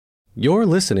You're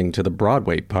listening to the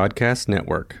Broadway Podcast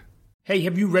Network. Hey,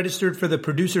 have you registered for the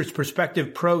Producers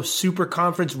Perspective Pro Super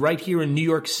Conference right here in New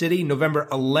York City, November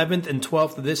 11th and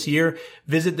 12th of this year?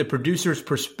 Visit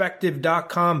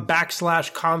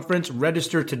theproducersperspective.com/conference.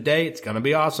 Register today. It's going to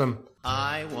be awesome.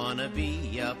 I want to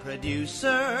be a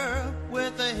producer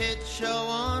with a hit show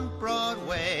on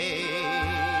Broadway.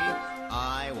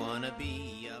 I want to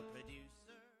be a producer.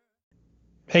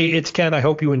 Hey, it's Ken. I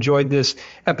hope you enjoyed this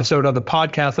episode of the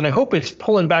podcast, and I hope it's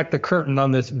pulling back the curtain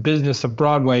on this business of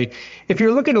Broadway. If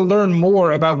you're looking to learn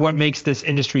more about what makes this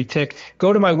industry tick,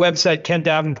 go to my website,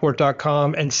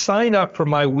 kendavenport.com, and sign up for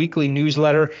my weekly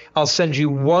newsletter. I'll send you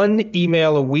one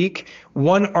email a week,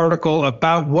 one article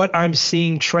about what I'm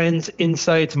seeing, trends,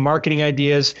 insights, marketing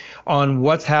ideas on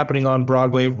what's happening on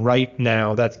Broadway right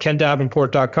now. That's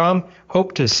kendavenport.com.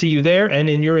 Hope to see you there and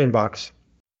in your inbox.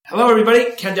 Hello,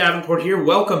 everybody. Ken Davenport here.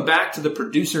 Welcome back to the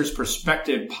Producer's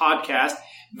Perspective podcast.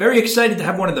 Very excited to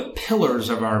have one of the pillars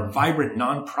of our vibrant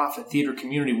nonprofit theater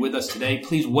community with us today.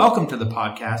 Please welcome to the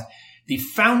podcast the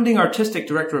founding artistic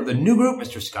director of the new group,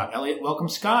 Mr. Scott Elliott. Welcome,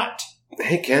 Scott.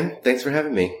 Hey, Ken. Thanks for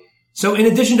having me. So in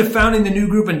addition to founding the new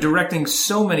group and directing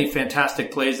so many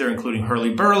fantastic plays there, including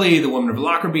Hurly Burly, The Woman of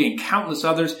Lockerbie, and countless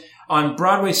others, on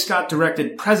Broadway, Scott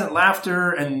directed Present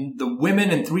Laughter and The Women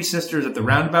and Three Sisters at the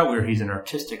Roundabout, where he's an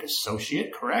artistic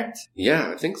associate, correct? Yeah,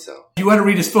 I think so. If you want to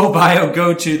read his full bio,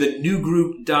 go to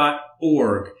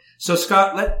thenewgroup.org. So,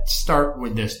 Scott, let's start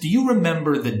with this. Do you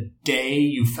remember the day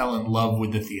you fell in love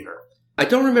with the theater? I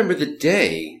don't remember the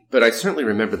day, but I certainly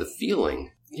remember the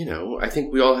feeling. You know, I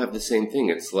think we all have the same thing.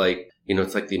 It's like,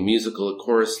 it's like the musical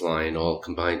chorus line all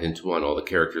combined into one, all the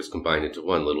characters combined into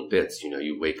one, little bits.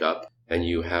 You wake up and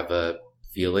you have a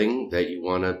feeling that you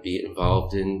want to be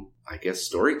involved in, I guess,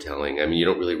 storytelling. I mean, you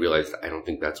don't really realize, I don't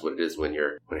think that's what it is when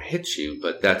it hits you,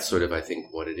 but that's sort of, I think,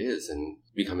 what it is, and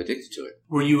become addicted to it.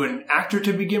 Were you an actor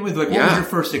to begin with? What was your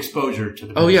first exposure to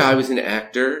the business? Oh, yeah, I was an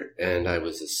actor, and I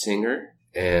was a singer,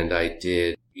 and I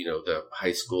did, the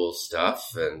high school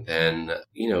stuff, and then,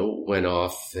 went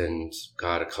off and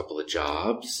got a couple of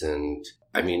jobs, and,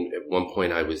 I mean, at one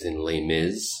point I was in Les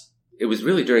Mis. It was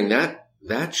really during that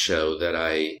show that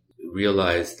I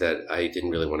realized that I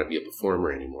didn't really want to be a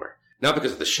performer anymore. Not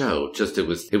because of the show, just it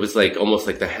was like almost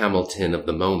like the Hamilton of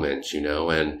the moment,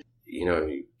 and you're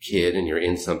a kid and you're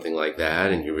in something like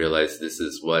that and you realize this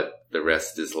is what the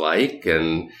rest is like,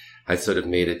 and I sort of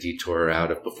made a detour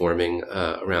out of performing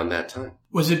around that time.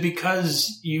 Was it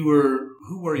because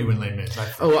who were you in Les Mis?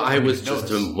 I was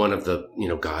just one of the,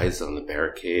 guys on the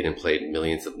barricade and played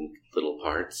millions of little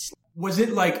parts. Was it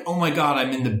like, oh my God,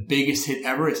 I'm in the biggest hit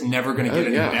ever, it's never going to get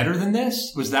any better than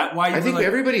this? Was that why I think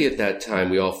everybody at that time,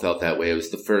 we all felt that way. It was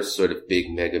the first sort of big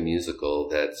mega musical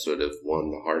that sort of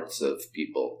won the hearts of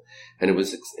people. And it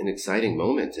was an exciting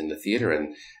moment in the theater,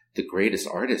 and the greatest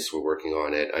artists were working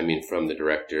on it. I mean, from the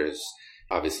directors,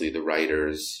 obviously the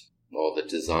writers, all the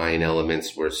design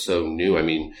elements were so new. I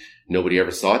mean, nobody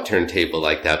ever saw a turntable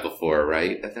like that before,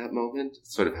 right? At that moment,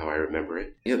 sort of how I remember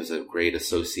it. Yeah, there was a great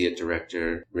associate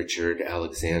director, Richard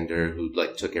Alexander, who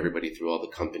took everybody through all the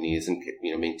companies and,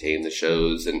 maintained the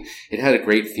shows. And it had a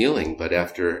great feeling. But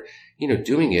after,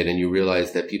 doing it and you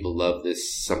realize that people love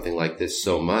something like this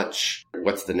so much,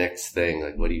 what's the next thing?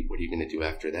 Like, what are you going to do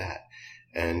after that?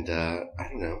 And, I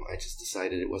don't know. I just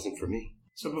decided it wasn't for me.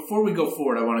 So before we go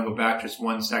forward, I want to go back just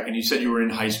 1 second. You said you were in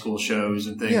high school shows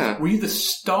and things. Yeah. Were you the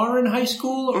star in high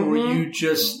school, or were you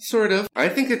just... Sort of. I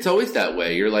think it's always that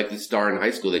way. You're like the star in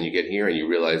high school, then you get here and you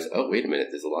realize, oh, wait a minute,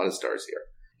 there's a lot of stars here.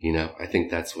 I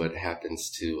think that's what happens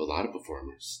to a lot of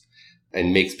performers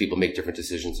and makes people make different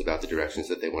decisions about the directions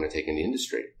that they want to take in the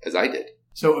industry, as I did.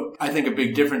 So I think a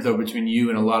big difference, though, between you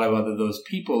and a lot of those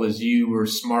people is you were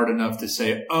smart enough to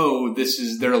say, oh,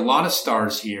 there are a lot of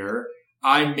stars here.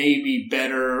 I may be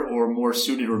better or more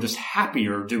suited or just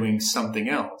happier doing something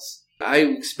else. I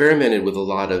experimented with a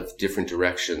lot of different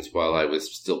directions while I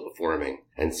was still performing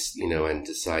and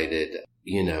decided,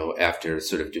 after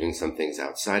sort of doing some things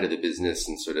outside of the business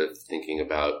and sort of thinking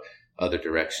about other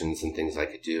directions and things I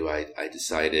could do, I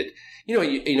decided,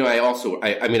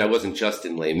 I wasn't just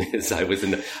in Les Mis. I was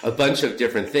in a bunch of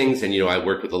different things. And, I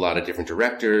worked with a lot of different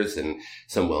directors and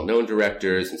some well-known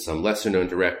directors and some lesser-known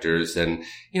directors. And,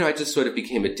 I just sort of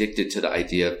became addicted to the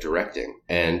idea of directing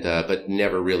and, but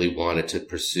never really wanted to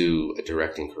pursue a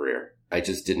directing career. I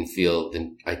just didn't feel that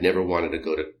I'd never wanted to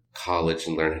go to college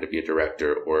and learn how to be a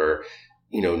director or,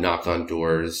 knock on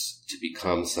doors to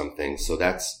become something. So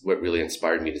that's what really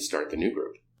inspired me to start the new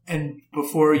group. And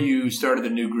before you started the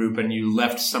new group and you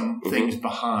left some things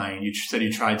behind, you said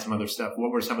you tried some other stuff.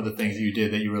 What were some of the things that you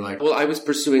did that you were like... Well, I was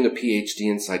pursuing a PhD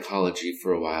in psychology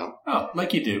for a while. Oh,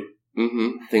 like you do.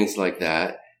 Things like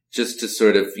that. Just to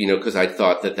sort of, because I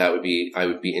thought that I would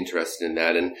be interested in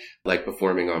that. And like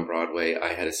performing on Broadway,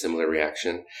 I had a similar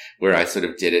reaction where I sort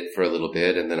of did it for a little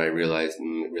bit. And then I realized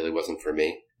it really wasn't for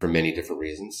me for many different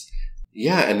reasons.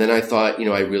 Yeah. And then I thought,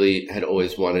 I really had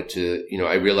always wanted to,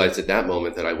 I realized at that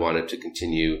moment that I wanted to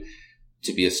continue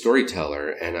to be a storyteller.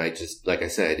 And I just, like I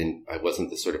said, I wasn't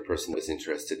the sort of person that was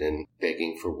interested in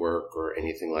begging for work or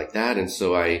anything like that. And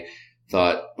so I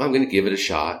thought, well, I'm going to give it a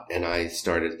shot. And I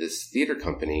started this theater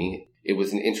company. It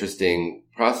was an interesting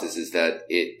process is that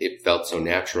it felt so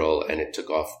natural and it took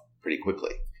off pretty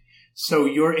quickly. So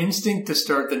your instinct to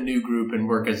start the new group and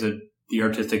work as the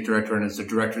artistic director and as the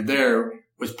director there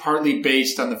was partly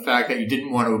based on the fact that you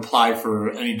didn't want to apply for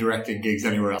any directing gigs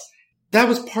anywhere else. That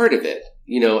was part of it.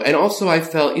 And also I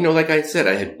felt, like I said,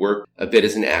 I had worked a bit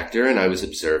as an actor and I was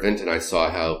observant and I saw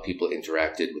how people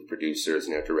interacted with producers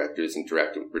and how directors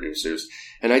interacted with producers.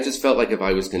 And I just felt like if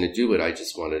I was going to do it, I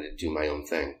just wanted to do my own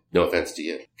thing. No offense to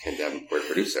you, Ken Davenport,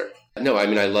 producer. No, I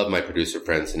mean, I love my producer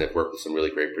friends and have worked with some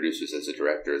really great producers as a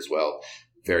director as well.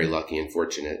 Very lucky and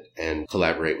fortunate and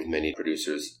collaborate with many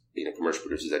producers, commercial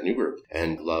producers at New Group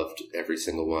and loved every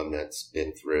single one that's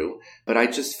been through. But I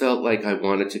just felt like I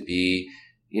wanted to be,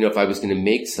 if I was going to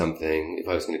make something, if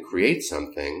I was going to create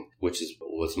something, which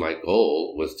was my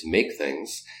goal, was to make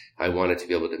things, I wanted to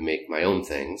be able to make my own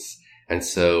things. And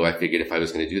so I figured if I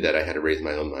was going to do that, I had to raise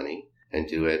my own money and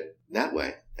do it that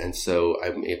way. And so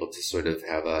I'm able to sort of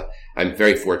I'm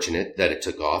very fortunate that it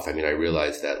took off. I mean, I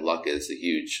realized that luck is a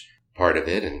huge part of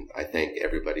it. And I thank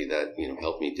everybody that,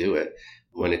 helped me do it.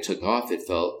 When it took off, it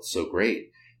felt so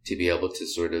great to be able to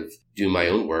sort of do my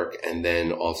own work and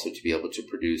then also to be able to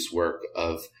produce work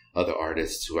of other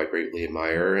artists who I greatly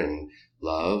admire and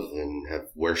love and have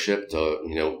worshipped,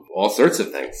 all sorts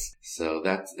of things. So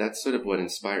that's sort of what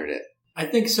inspired it. I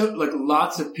think so. Like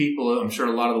lots of people, I'm sure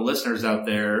a lot of the listeners out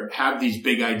there have these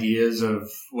big ideas of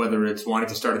whether it's wanting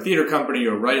to start a theater company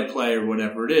or write a play or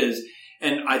whatever it is.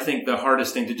 And I think the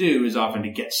hardest thing to do is often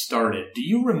to get started. Do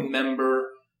you remember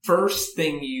first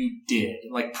thing you did,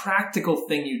 like practical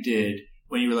thing you did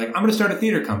when you were like, I'm going to start a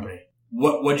theater company?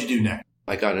 What'd you do next?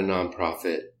 I got a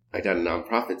nonprofit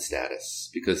status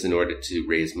because in order to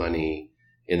raise money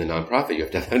in the nonprofit, you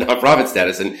have to have a nonprofit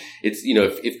status. And it's,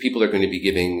 if people are going to be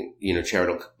giving,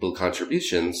 charitable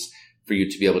contributions for you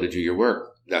to be able to do your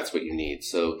work, that's what you need.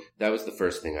 So that was the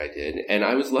first thing I did. And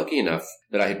I was lucky enough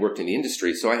that I had worked in the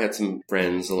industry. So I had some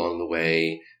friends along the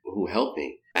way who helped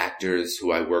me. Actors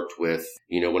who I worked with.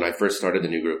 When I first started the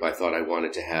New Group, I thought I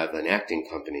wanted to have an acting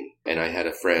company. And I had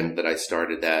a friend that I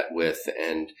started that with,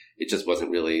 and it just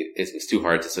wasn't really, it was too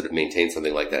hard to sort of maintain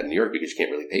something like that in New York because you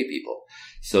can't really pay people.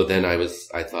 So then I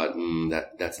thought,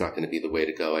 that's not going to be the way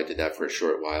to go. I did that for a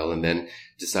short while and then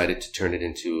decided to turn it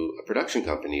into a production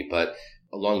company. But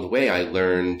along the way, I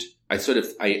learned, I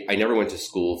never went to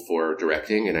school for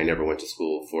directing and I never went to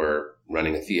school for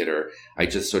running a theater. I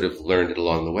just sort of learned it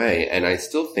along the way. And I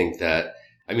still think that,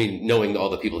 knowing all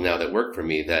the people now that work for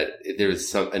me, that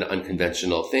there's an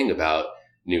unconventional thing about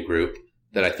New Group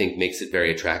that I think makes it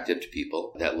very attractive to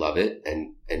people that love it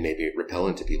and maybe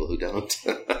repellent to people who don't.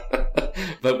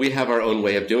 But we have our own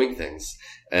way of doing things.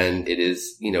 And it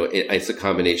is, it's a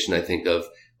combination, I think, of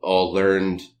all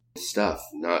learned stuff,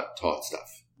 not taught stuff.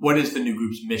 What is the New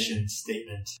Group's mission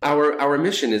statement? Our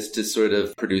mission is to sort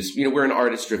of produce, we're an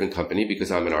artist-driven company because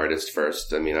I'm an artist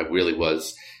first.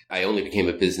 I only became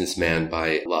a businessman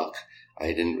by luck.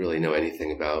 I didn't really know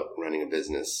anything about running a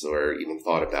business or even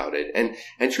thought about it.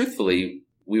 And truthfully,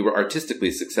 we were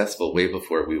artistically successful way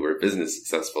before we were business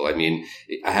successful.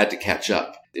 I had to catch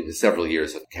up. It was several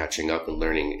years of catching up and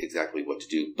learning exactly what to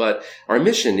do. But our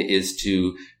mission is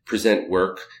to present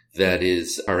work that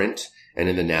is current and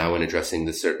in the now and addressing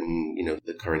the certain,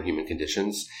 the current human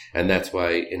conditions. And that's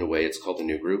why, in a way, it's called the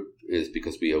New Group, is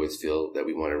because we always feel that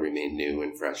we want to remain new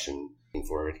and fresh and moving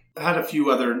forward. I had a few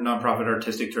other nonprofit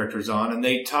artistic directors on, and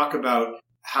they talk about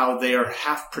how they are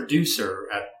half producer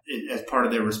as part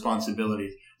of their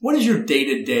responsibilities. What is your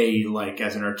day-to-day like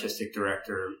as an artistic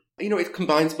director? It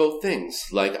combines both things.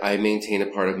 Like I maintain a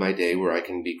part of my day where I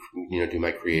can be, do my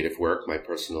creative work, my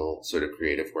personal sort of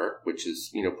creative work, which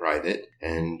is, private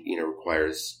and,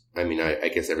 requires, I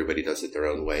guess everybody does it their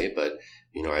own way, but,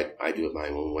 I do it my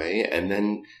own way. And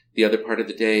then the other part of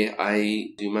the day, I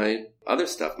do my other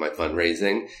stuff, my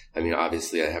fundraising.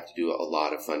 Obviously I have to do a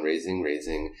lot of fundraising,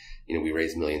 we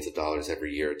raise millions of dollars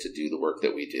every year to do the work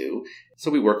that we do.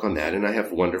 So we work on that. And I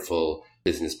have wonderful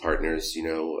business partners,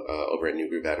 over at New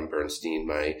Group, Adam Bernstein,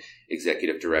 my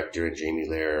executive director, and Jamie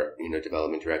Lair,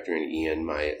 development director, and Ian,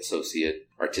 my associate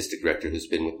artistic director, who's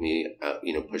been with me,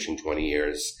 pushing 20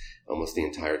 years. almost the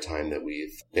entire time that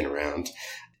we've been around.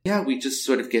 Yeah, we just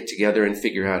sort of get together and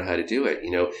figure out how to do it.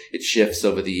 It shifts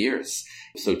over the years.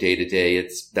 So day to day,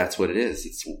 that's what it is.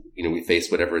 It's, we face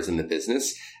whatever is in the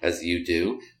business as you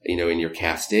do, in your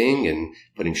casting and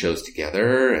putting shows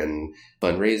together and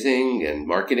fundraising and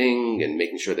marketing and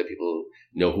making sure that people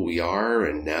know who we are.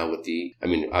 And now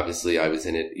obviously I was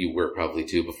in it. You were probably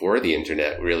too before the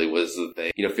internet really was the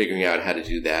thing, figuring out how to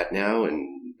do that now.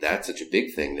 And that's such a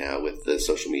big thing now with the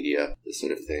social media, this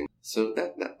sort of thing. So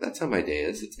that's how my day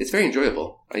is. It's very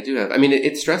enjoyable.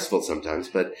 It's stressful sometimes,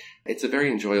 but it's a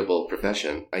very enjoyable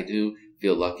profession. I do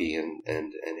feel lucky and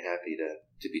happy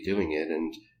to be doing it.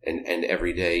 And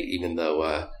every day, even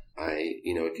though,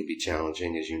 it can be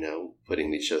challenging, as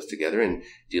putting these shows together and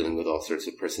dealing with all sorts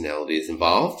of personalities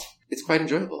involved, it's quite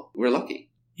enjoyable. We're lucky.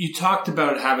 You talked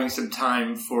about having some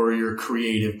time for your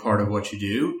creative part of what you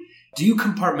do. Do you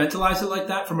compartmentalize it like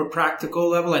that from a practical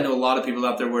level? I know a lot of people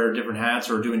out there wear different hats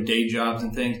or are doing day jobs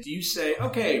and things. Do you say,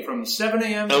 okay, from 7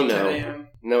 a.m. to 10 a.m.?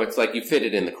 No, it's like you fit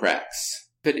it in the cracks.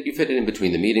 You fit it in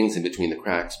between the meetings and between the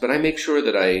cracks. But I make sure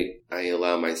that I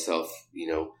allow myself,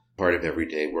 part of every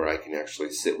day where I can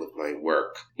actually sit with my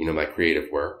work, my creative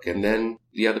work. And then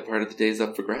the other part of the day is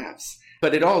up for grabs.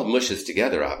 But it all mushes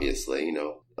together, obviously,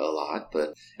 a lot.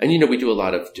 We do a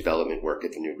lot of development work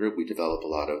at the New Group. We develop a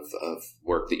lot of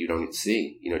work that you don't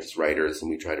see, just writers.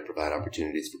 And we try to provide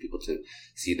opportunities for people to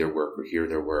see their work or hear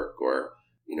their work. Or,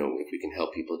 if we can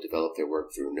help people develop their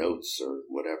work through notes or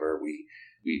whatever,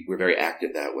 we're very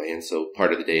active that way. And so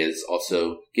part of the day is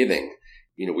also giving.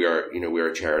 We are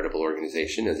a charitable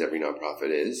organization, as every nonprofit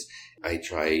is. I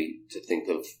try to think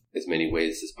of as many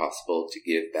ways as possible to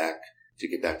give back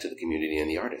to the community and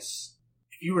the artists.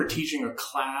 If you were teaching a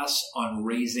class on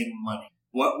raising money,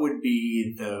 what would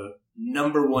be the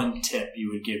number one tip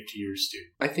you would give to your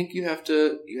student? I think you have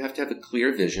to have a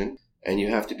clear vision, and you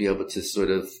have to be able to sort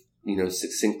of,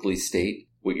 succinctly state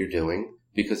what you're doing.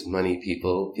 Because sometimes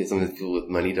people with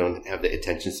money don't have the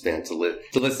attention span to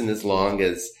listen as long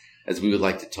as we would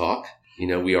like to talk.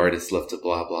 We artists love to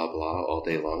blah, blah, blah all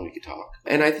day long. We could talk.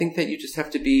 And I think that you just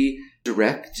have to be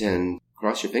direct and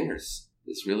cross your fingers.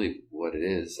 It's really what it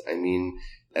is.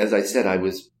 As I said,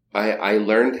 I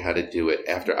learned how to do it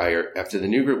after the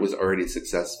New Group was already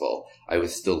successful. I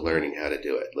was still learning how to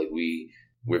do it. Like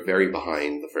we're very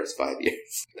behind the first 5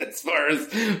 years as far as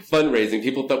fundraising.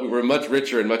 People thought we were much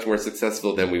richer and much more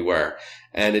successful than we were.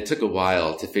 And it took a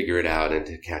while to figure it out and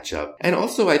to catch up. And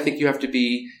also, I think you have to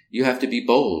be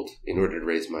bold in order to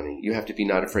raise money. You have to be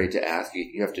not afraid to ask.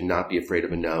 You have to not be afraid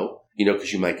of a no,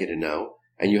 because you might get a no.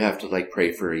 And you have to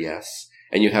pray for a yes.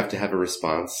 And you have to have a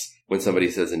response when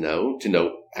somebody says a no to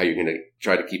know how you're going to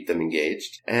try to keep them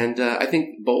engaged. And I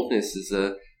think boldness is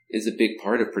a big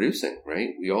part of producing, right?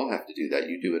 We all have to do that.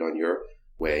 You do it on your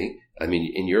way.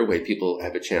 In your way, people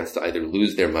have a chance to either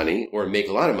lose their money or make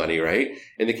a lot of money, right?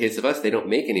 In the case of us, they don't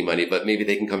make any money, but maybe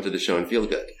they can come to the show and feel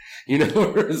good,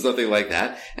 or something like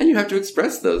that. And you have to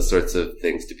express those sorts of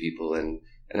things to people. And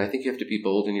I think you have to be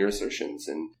bold in your assertions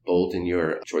and bold in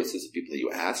your choices of people that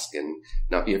you ask and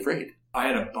not be afraid. I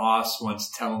had a boss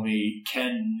once tell me,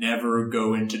 Ken, never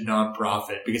go into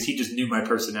nonprofit, because he just knew my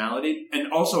personality.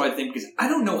 And also I think because I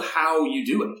don't know how you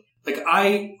do it.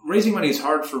 Raising money is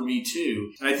hard for me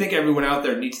too. And I think everyone out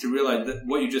there needs to realize that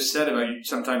what you just said about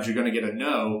sometimes you're going to get a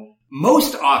no.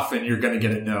 Most often you're going to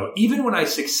get a no. Even when I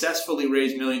successfully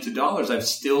raised millions of dollars, I've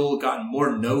still gotten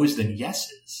more no's than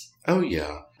yeses. Oh,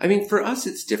 yeah. For us,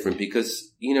 it's different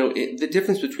because, the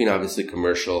difference between obviously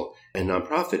commercial and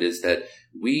nonprofit is that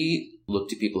we look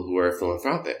to people who are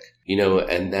philanthropic,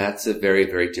 and that's a very,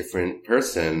 very different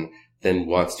person than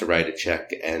wants to write a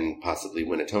check and possibly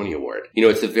win a Tony Award.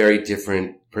 It's a very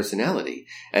different personality.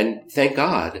 And thank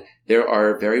God there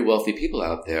are very wealthy people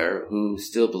out there who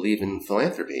still believe in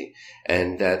philanthropy,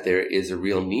 and that there is a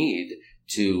real need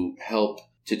to help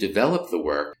to develop the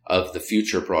work of the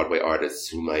future Broadway artists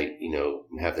who might,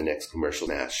 have the next commercial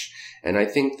smash. And I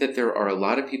think that there are a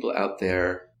lot of people out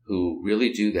there who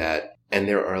really do that. And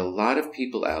there are a lot of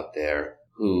people out there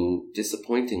who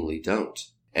disappointingly don't.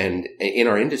 And in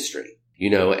our industry,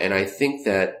 and I think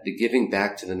that the giving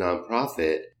back to the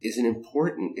nonprofit is it's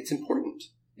important.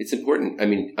 It's important.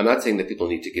 I'm not saying that people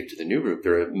need to give to the New Group.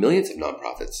 There are millions of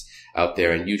nonprofits out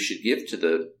there, and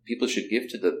people should give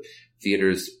to the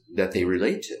theaters that they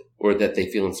relate to, or that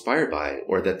they feel inspired by,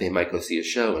 or that they might go see a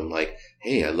show and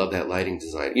hey, I love that lighting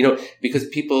design. Because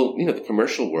people, the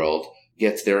commercial world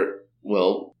gets their,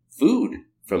 food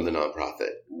from the nonprofit.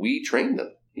 We train them,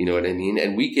 you know what I mean?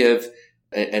 And we give,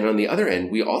 and on the other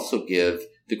end, we also give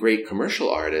the great commercial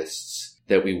artists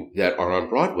that are on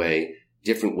Broadway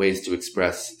different ways to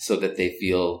express so that they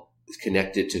feel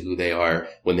connected to who they are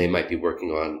when they might be working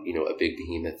on, a big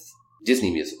behemoth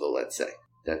Disney musical, let's say.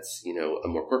 That's, a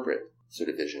more corporate sort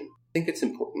of vision. I think it's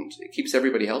important. It keeps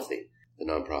everybody healthy, the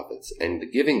nonprofits. And the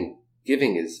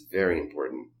giving is very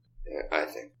important, I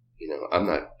think.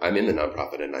 I'm in the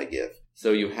nonprofit and I give.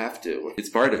 So you have to. It's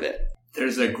part of it.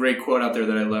 There's a great quote out there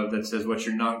that I love that says, what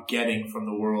you're not getting from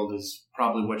the world is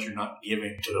probably what you're not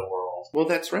giving to the world. Well,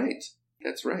 that's right.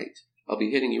 That's right. I'll be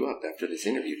hitting you up after this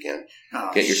interview, Ken.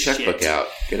 Oh, Get your checkbook out.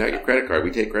 Get out your credit card.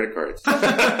 We take credit cards.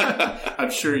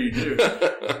 I'm sure you do.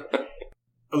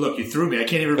 Oh, look, you threw me. I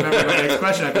can't even remember my next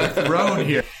question. I've been thrown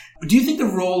here. Do you think the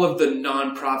role of the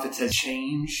nonprofits has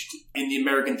changed in the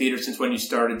American theater since when you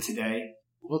started today?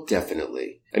 Well,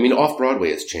 definitely. I mean,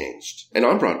 off-Broadway has changed, and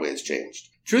on-Broadway has changed.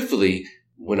 Truthfully,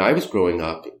 when I was growing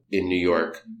up in New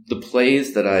York, the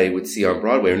plays that I would see on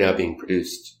Broadway are now being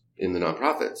produced in the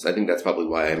nonprofits. I think that's probably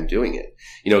why I'm doing it,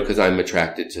 because I'm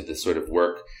attracted to this sort of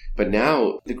work. But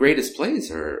now the greatest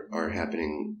plays are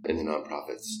happening in the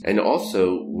nonprofits. And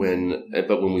also when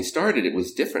we started, it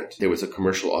was different. There was a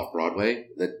commercial off-Broadway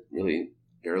that really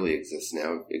barely exists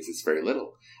now. It exists very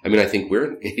little. I mean, I think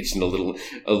we're engaged in a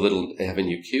little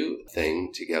Avenue Q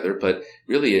thing together, but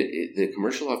really the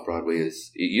commercial off-Broadway it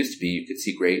used to be you could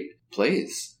see great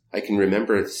plays. I can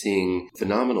remember seeing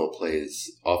phenomenal plays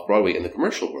off-Broadway in the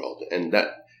commercial world, and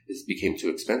that became too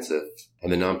expensive.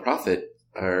 And the nonprofit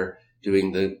are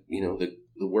doing the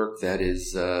work that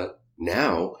is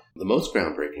now the most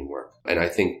groundbreaking work. And I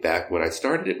think back when I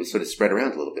started, it was sort of spread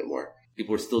around a little bit more.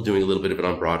 People were still doing a little bit of it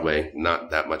on Broadway,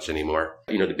 not that much anymore.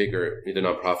 The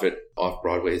nonprofit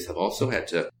off-Broadways have also had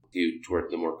to skew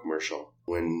toward the more commercial,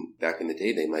 when back in the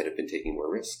day they might have been taking more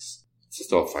risks. It's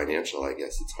just all financial, I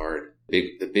guess. It's hard.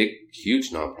 The big,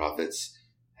 huge nonprofits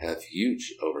have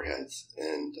huge overheads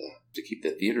and to keep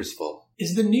the theaters full.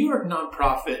 Is the New York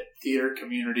nonprofit theater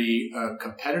community a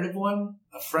competitive one?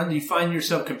 A friend? Do you find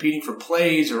yourself competing for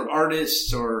plays or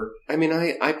artists or? I mean,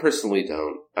 I personally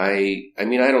don't. I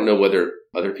don't know whether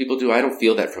other people do. I don't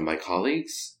feel that from my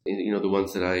colleagues. The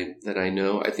ones that I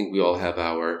know. I think we all have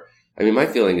my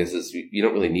feeling is you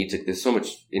don't really need to, there's so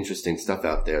much interesting stuff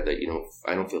out there that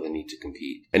I don't feel the need to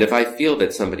compete. And if I feel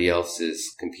that somebody else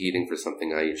is competing for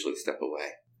something, I usually step away.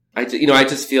 I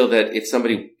just feel that if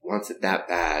somebody wants it that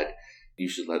bad, you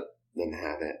should let them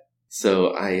have it.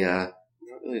 So I'm not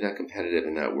really that competitive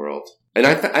in that world. And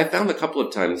I found a couple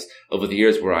of times over the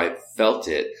years where I felt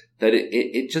it, that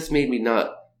it just made me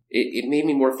it made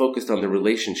me more focused on the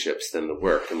relationships than the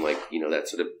work. And that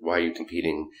sort of, why are you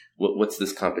competing? What's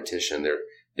this competition?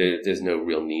 There's no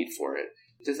real need for it.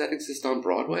 Does that exist on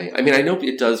Broadway? I mean, I know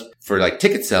it does for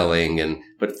ticket selling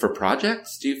but for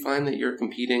projects, do you find that you're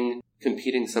competing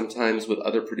sometimes with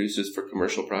other producers for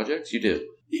commercial projects? You do.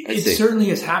 It certainly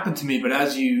has happened to me, but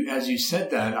as you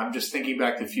said that, I'm just thinking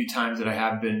back to a few times that I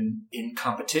have been in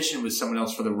competition with someone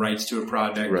else for the rights to a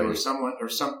project or someone or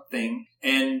something.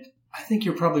 And I think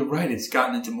you're probably right. It's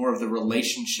gotten into more of the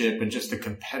relationship and just the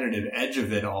competitive edge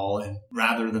of it all, and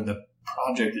rather than the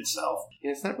project itself.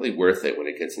 Yeah, it's not really worth it when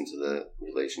it gets into the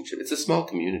relationship. It's a small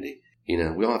community. We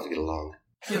all have to get along.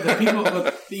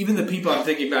 Yeah, even the people, I'm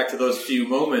thinking back to those few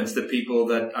moments, the people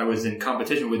that I was in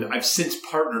competition with, I've since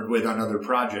partnered with on other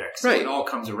projects. Right. So it all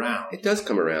comes around. It does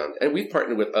come around. And we've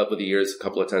partnered with, over the years, a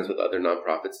couple of times with other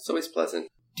nonprofits. It's always pleasant.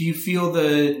 Do you feel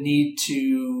the need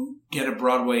to get a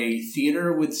Broadway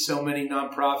theater with so many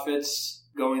nonprofits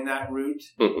going that route?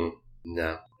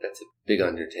 No, that's a big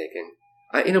undertaking.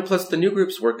 Plus the new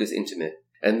group's work is intimate.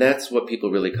 And that's what people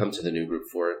really come to the new group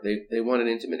for. They want an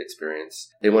intimate experience.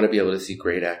 They want to be able to see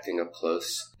great acting up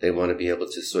close. They want to be able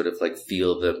to sort of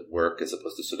feel the work as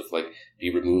opposed to sort of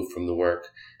be removed from the work.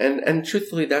 And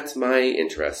truthfully, that's my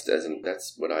interest,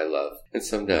 that's what I love. And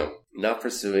so no, not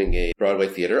pursuing a Broadway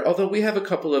theater, although we have a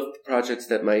couple of projects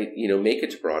that might, make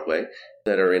it to Broadway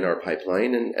that are in our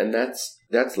pipeline. And that's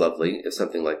lovely. If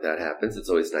something like that happens, it's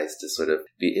always nice to sort of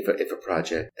be, if a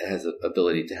project has the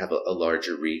ability to have a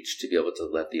larger reach, to be able to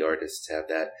let the artists have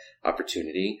that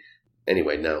opportunity.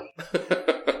 Anyway, no.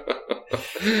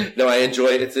 No, I enjoy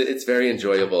it. It's very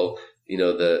enjoyable,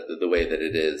 the way that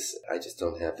it is. I just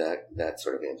don't have that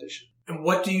sort of ambition. And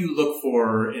what do you look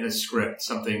for in a script,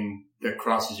 something that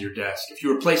crosses your desk? If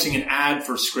you were placing an ad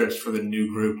for scripts for the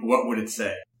new group, what would it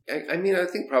say? I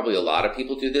think probably a lot of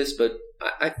people do this, but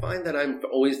I find that I'm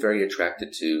always very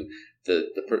attracted to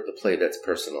the play that's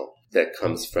personal, that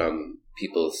comes from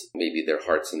people's, maybe their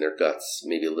hearts and their guts,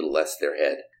 maybe a little less their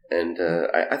head. And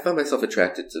I find myself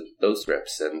attracted to those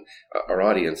scripts, and our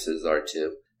audiences are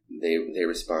too. They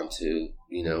respond to,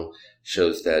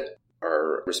 shows that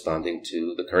are responding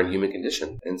to the current human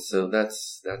condition. And so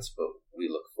that's what we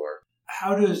look for.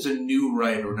 How does a new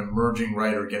writer, an emerging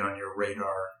writer, get on your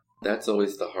radar? That's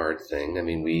always the hard thing. I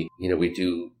mean, we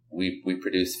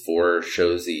produce 4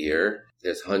 shows a year.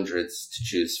 There's hundreds to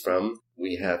choose from.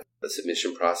 We have a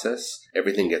submission process.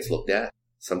 Everything gets looked at.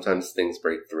 Sometimes things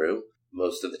break through.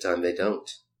 Most of the time they don't.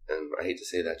 And I hate to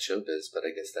say that showbiz, but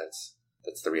I guess that's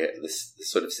the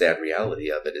sort of sad reality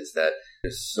of it, is that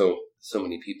there's so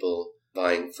many people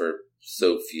vying for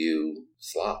so few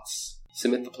slots.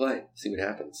 Submit the play. See what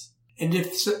happens. And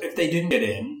if they didn't get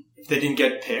in, if they didn't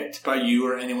get picked by you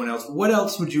or anyone else, what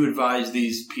else would you advise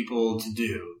these people to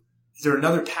do? Is there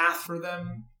another path for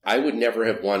them? I would never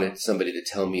have wanted somebody to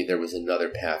tell me there was another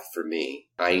path for me.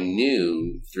 I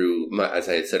knew as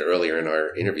I had said earlier in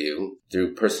our interview,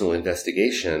 through personal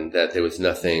investigation, that there was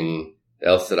nothing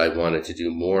else that I wanted to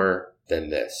do more than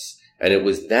this. And it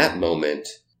was that moment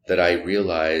that I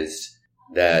realized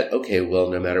that, okay,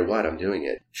 well, no matter what, I'm doing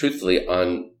it. Truthfully,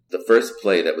 on the first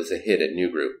play that was a hit at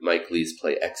New Group, Mike Lee's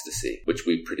play Ecstasy, which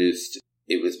we produced,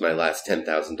 it was my last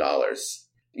 $10,000.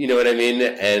 You know what I mean?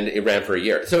 And it ran for a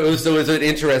year. So it was an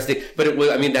interesting, but it was,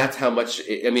 I mean, that's how much,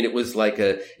 it was like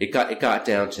it got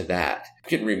down to that. I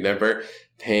can remember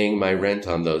paying my rent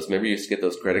on those. Remember you used to get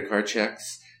those credit card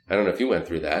checks? I don't know if you went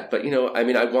through that, but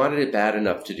I wanted it bad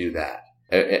enough to do that.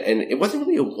 And it wasn't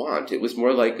really a want. It was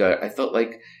more like I felt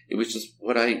like it was just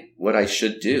what I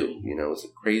should do. It was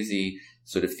a crazy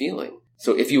sort of feeling.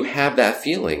 So if you have that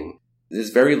feeling,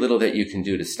 there's very little that you can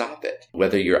do to stop it.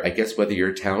 Whether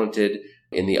you're talented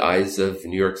in the eyes of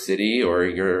New York City or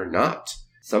you're not.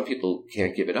 Some people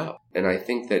can't give it up. And I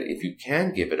think that if you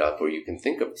can give it up, or you can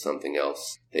think of something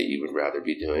else that you would rather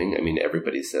be doing, I mean,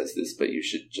 everybody says this, but you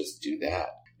should just do that.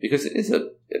 Because it is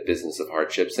a business of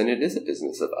hardships, and it is a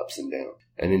business of ups and downs.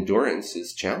 And endurance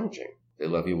is challenging. They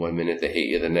love you one minute, they hate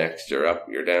you the next. You're up,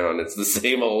 you're down. It's the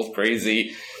same old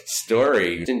crazy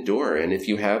story. Endure. And if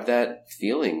you have that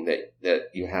feeling that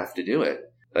you have to do it,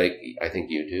 like I think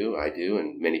you do, I do,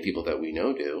 and many people that we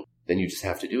know do, then you just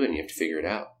have to do it and you have to figure it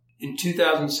out. In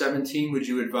 2017, would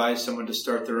you advise someone to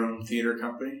start their own theater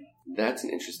company? That's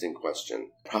an interesting question.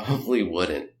 Probably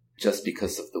wouldn't, just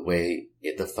because of the way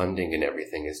the funding and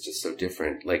everything is just so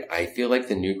different. Like, I feel like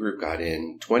the New Group got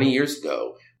in 20 years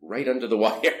ago, right under the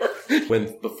wire,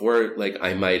 when before, like,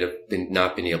 I might have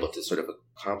not been able to sort of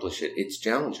accomplish it. It's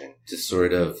challenging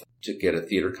to get a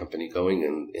theater company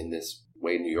going in this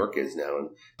way New York is now in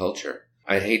culture.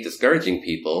 I hate discouraging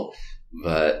people,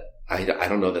 but I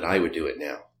don't know that I would do it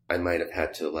now. I might have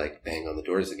had to bang on the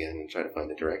doors again and try to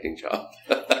find a directing job.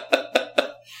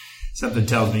 Something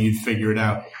tells me you'd figure it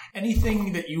out.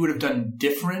 Anything that you would have done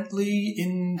differently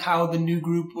in how the New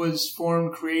Group was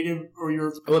formed, creative, or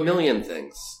your... Oh, a million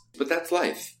things. But that's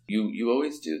life. You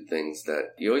always do things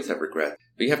that you always have regret,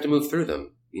 but you have to move through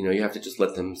them. You have to just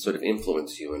let them sort of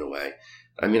influence you in a way.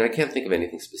 I mean, I can't think of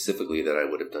anything specifically that I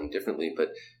would have done differently, but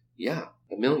yeah,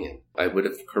 a million. I would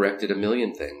have corrected a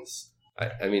million things.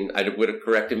 I would have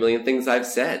corrected a million things I've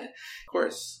said. Of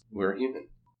course, we're human.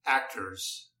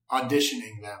 Actors,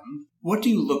 auditioning them, what do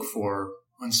you look for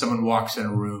when someone walks in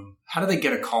a room? How do they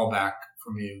get a call back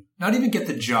from you? Not even get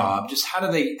the job, just how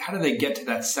do they get to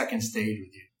that second stage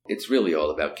with you? It's really all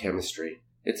about chemistry.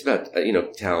 It's about,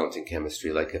 talent and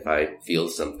chemistry. Like, if I feel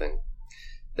something,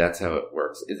 that's how it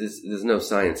works. There's no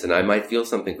science. And I might feel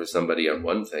something for somebody on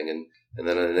one thing, and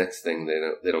then on the next thing,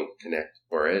 they don't connect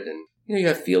for it. And, you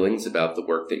have feelings about the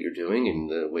work that you're doing and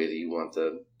the way that you want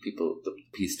the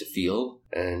piece to feel.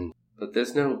 But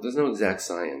there's no exact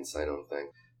science, I don't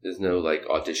think. There's no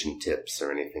audition tips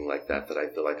or anything like that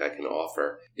I feel like I can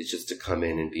offer. It's just to come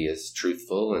in and be as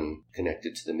truthful and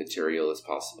connected to the material as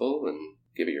possible and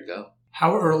give it your go.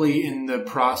 How early in the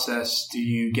process do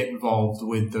you get involved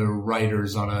with the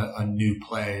writers on a new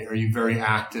play? Are you very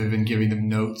active in giving them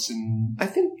notes? I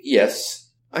think yes.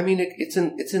 I mean, it's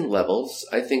in levels.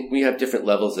 I think we have different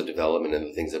levels of development in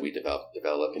the things that we develop.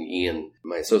 And Ian,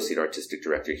 my associate artistic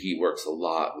director, he works a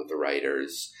lot with the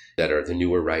writers that are the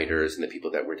newer writers and the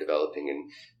people that we're developing. And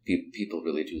people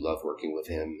really do love working with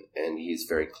him. And he's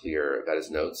very clear about his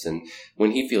notes. And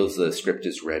when he feels the script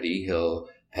is ready, he'll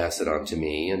pass it on to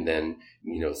me and then,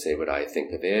 say what I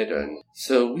think of it. And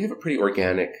so we have a pretty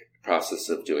organic process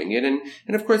of doing it.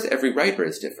 And of course, every writer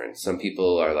is different. Some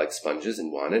people are like sponges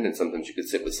and want it. And sometimes you could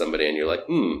sit with somebody and you're like,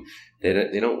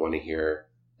 they don't want to hear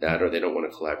that, or they don't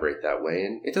want to collaborate that way.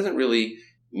 And it doesn't really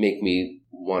make me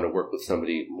want to work with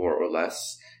somebody more or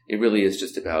less. It really is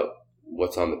just about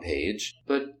what's on the page.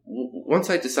 But once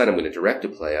I decide I'm going to direct a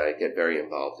play, I get very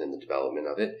involved in the development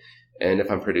of it. And if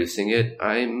I'm producing it,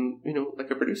 I'm, like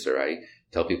a producer. I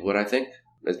tell people what I think.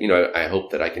 I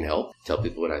hope that I can help tell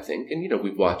people what I think. And,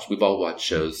 we've all watched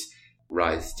shows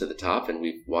rise to the top, and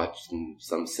we've watched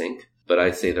some sink. But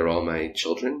I say they're all my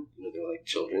children. They're like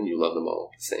children. You love them all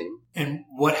the same. And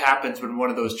what happens when one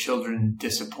of those children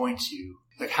disappoints you?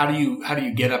 Like, how do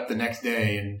you get up the next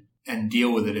day and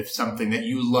deal with it if something that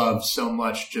you love so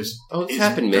much just it's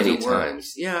happened many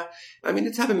times. Yeah. I mean,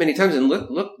 it's happened many times. And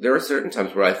look, there are certain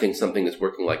times where I think something is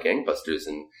working like gangbusters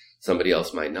and somebody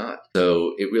else might not.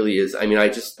 So it really is. I mean, I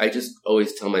just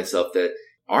always tell myself that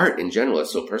art in general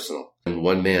is so personal. And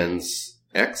one man's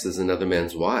X is another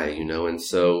man's Y, and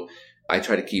so I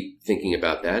try to keep thinking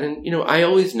about that. And, I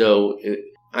always know,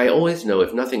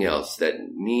 if nothing else, that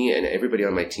me and everybody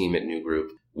on my team at New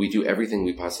Group, we do everything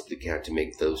we possibly can to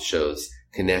make those shows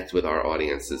connect with our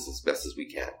audiences as best as we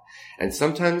can. And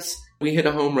sometimes we hit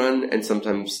a home run and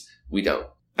sometimes we don't.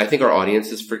 I think our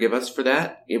audiences forgive us for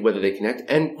that, whether they connect.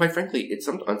 And quite frankly,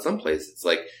 on some plays, it's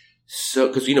like, so,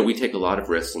 because, we take a lot of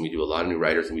risks and we do a lot of new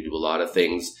writers and we do a lot of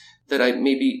things that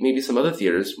maybe some other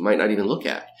theaters might not even look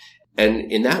at. And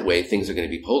in that way, things are going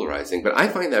to be polarizing. But I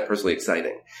find that personally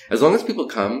exciting. As long as people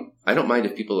come, I don't mind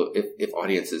if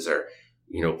audiences are,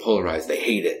 polarized, they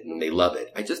hate it and they love it.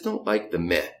 I just don't like the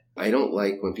meh. I don't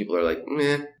like when people are like,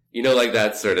 meh, like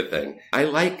that sort of thing. I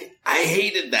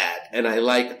hated that. And I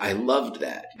loved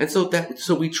that. And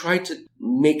so we try to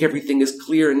make everything as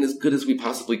clear and as good as we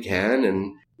possibly can.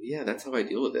 And yeah, that's how I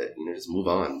deal with it. Just move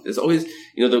on. There's always,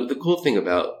 the cool thing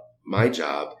about my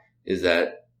job is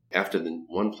that after the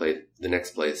one play, the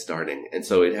next play is starting. And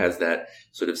so it has that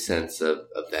sort of sense of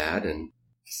that. And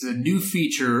this is a new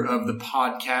feature of the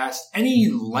podcast. Any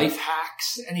life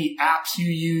hacks, any apps you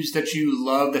use that you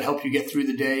love that help you get through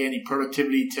the day? Any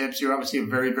productivity tips? You're obviously a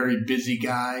very, very busy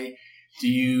guy. Do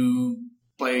you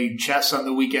play chess on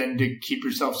the weekend to keep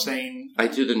yourself sane? I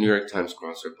do the New York Times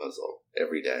crossword puzzle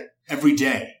every day. Every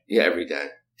day? Yeah, every day.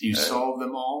 Do you solve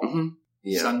them all? Mm-hmm.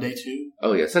 Yeah. Sunday too?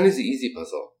 Oh, yeah. Sunday's the easy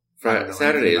puzzle.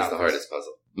 Saturday is the hardest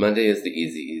puzzle. Monday is the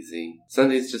easy.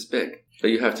 Sunday's just big. But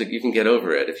you can get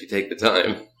over it if you take the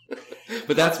time.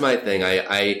 But that's my thing.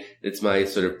 It's my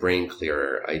sort of brain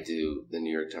clearer. I do the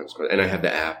New York Times crossword, and I have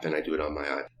the app, and I do it on my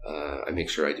iPad. I make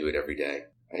sure I do it every day.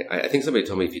 I think somebody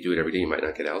told me if you do it every day, you might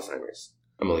not get Alzheimer's.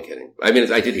 I'm only kidding. I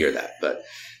mean, I did hear that, but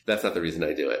that's not the reason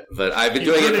I do it. But I've been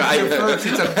doing it.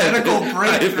 It's a medical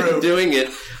breakthrough.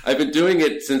 I've been doing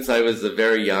it since I was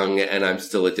very young, and I'm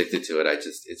still addicted to it.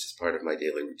 It's just part of my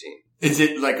daily routine. Is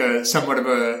it like somewhat of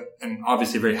an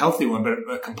obviously a very healthy one, but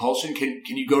a compulsion? Can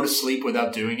you go to sleep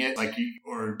without doing it?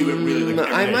 Or do it really like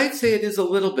every day? I might say it is a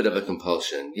little bit of a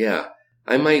compulsion. Yeah.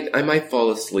 I might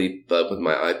fall asleep with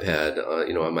my iPad,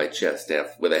 on my chest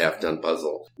with a half-done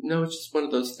puzzle. No, it's just one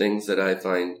of those things that I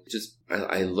find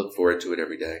I look forward to it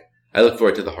every day. I look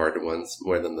forward to the harder ones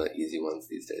more than the easy ones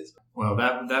these days. Well,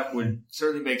 that would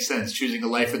certainly make sense, choosing a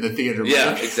life in the theater.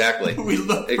 Yeah, exactly. We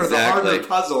look for the harder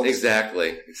puzzles.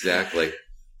 Exactly.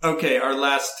 Okay, our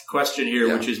last question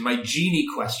here, which is my genie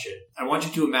question. I want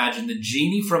you to imagine the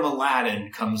genie from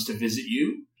Aladdin comes to visit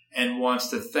you and wants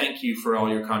to thank you for all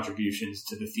your contributions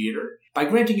to the theater by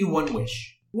granting you one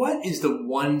wish. What is the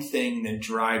one thing that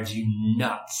drives you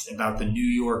nuts about the New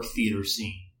York theater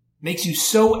scene? Makes you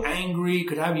so angry,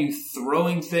 could have you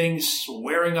throwing things,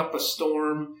 swearing up a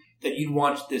storm, that you'd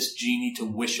want this genie to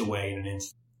wish away in an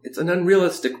instant? It's an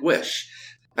unrealistic wish.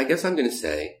 I guess I'm going to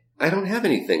say, I don't have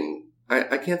anything.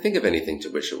 I can't think of anything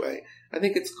to wish away. I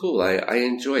think it's cool. I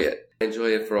enjoy it. I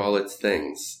enjoy it for all its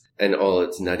things and all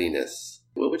its nuttiness.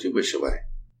 What would you wish away?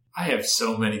 I have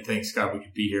so many things, Scott. We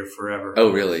could be here forever.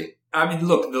 Oh, really? I mean,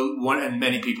 look, and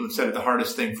many people have said it, the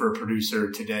hardest thing for a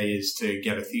producer today is to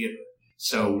get a theater.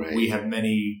 So we have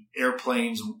many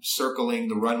airplanes circling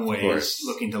the runways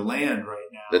looking to land right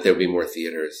now. That there would be more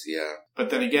theaters, yeah.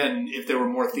 But then again, if there were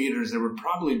more theaters, there would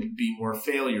probably be more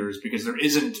failures because there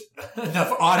isn't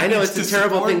enough audience. I know it's a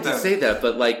terrible thing to say that,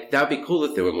 but that would be cool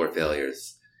if there were more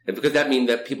failures. Because that means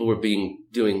that people were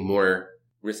doing more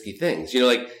risky things.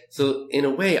 So in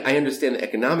a way, I understand the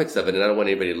economics of it, and I don't want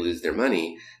anybody to lose their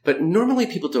money. But normally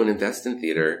people don't invest in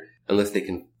theater unless they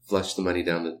can flush the money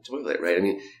down the toilet, right? I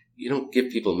mean, you don't give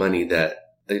people money that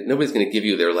nobody's going to give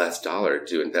you their last dollar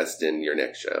to invest in your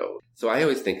next show. So I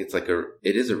always think it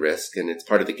is a risk, and it's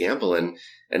part of the gamble. And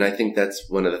I think that's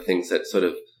one of the things that sort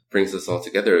of brings us all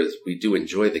together is we do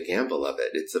enjoy the gamble of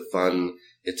it. It's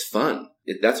fun.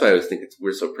 That's why I always think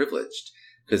we're so privileged,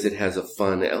 because it has a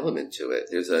fun element to it.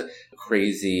 There's a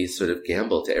crazy sort of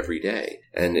gamble to every day.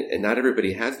 And not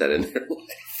everybody has that in their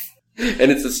life.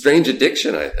 And it's a strange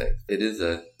addiction, I think. It is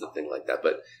a thing like that.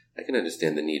 But I can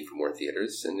understand the need for more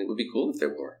theaters, and it would be cool if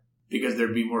there were. Because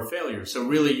there'd be more failures. So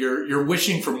really, you're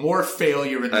wishing for more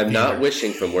failure in the theater. I'm not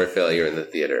wishing for more failure in the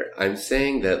theater. I'm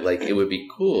saying that, it would be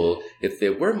cool if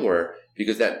there were more,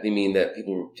 because that may mean that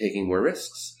people are taking more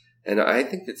risks. And I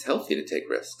think it's healthy to take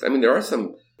risks. I mean, there are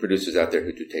some producers out there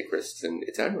who do take risks, and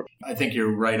it's admirable. I think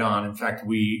you're right on. In fact,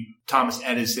 Thomas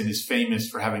Edison is famous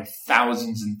for having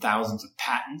thousands and thousands of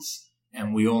patents,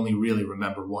 and we only really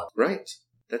remember one. Right.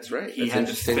 That's right. He had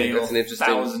to fail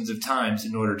thousands of times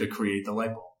in order to create the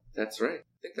light bulb. That's right.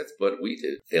 I think that's what we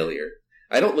do. Failure.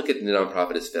 I don't look at the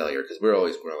nonprofit as failure because we're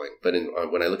always growing. But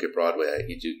when I look at Broadway,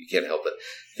 you can't help but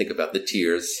think about the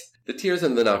tiers. The tiers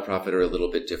in the nonprofit are a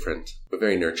little bit different. We're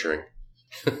very nurturing.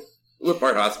 We're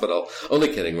part hospital.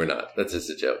 Only kidding, we're not. That's just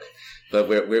a joke. But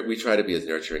we try to be as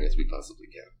nurturing as we possibly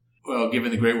can. Well, given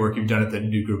the great work you've done at the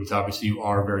New Group, it's obviously you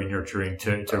are very nurturing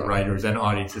to writers and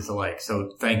audiences alike.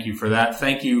 So thank you for that.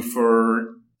 Thank you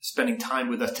for spending time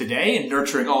with us today and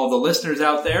nurturing all the listeners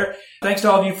out there. Thanks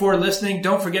to all of you for listening.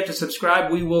 Don't forget to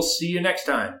subscribe. We will see you next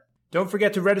time. Don't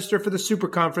forget to register for the Super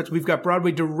Conference. We've got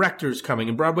Broadway directors coming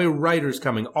and Broadway writers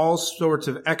coming, all sorts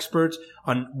of experts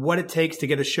on what it takes to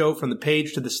get a show from the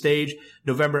page to the stage.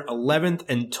 November 11th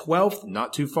and 12th,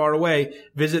 not too far away.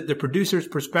 Visit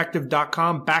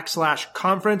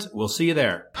theproducersperspective.com/conference. We'll see you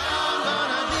there.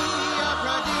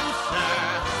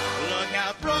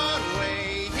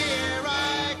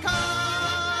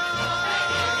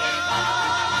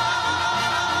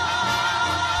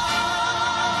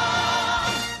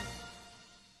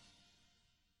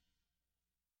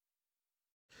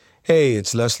 Hey,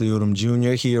 it's Leslie Odom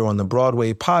Jr. here on the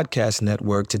Broadway Podcast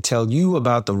Network to tell you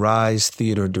about the Rise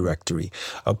Theater Directory,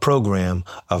 a program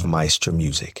of Maestro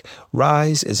Music.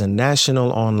 Rise is a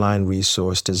national online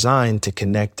resource designed to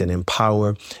connect and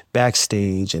empower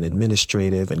backstage and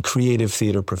administrative and creative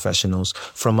theater professionals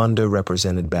from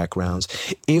underrepresented backgrounds.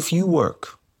 If you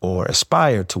work or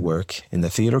aspire to work in the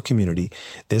theater community,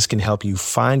 this can help you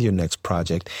find your next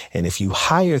project. And if you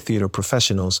hire theater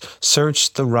professionals,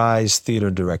 search the Rise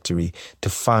Theater Directory to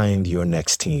find your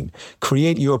next team.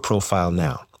 Create your profile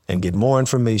now and get more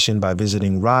information by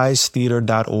visiting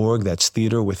risetheater.org. That's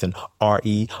theater with an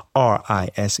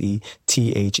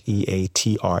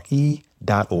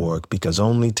RERISETHEATRE.org, because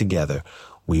only together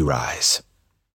we rise.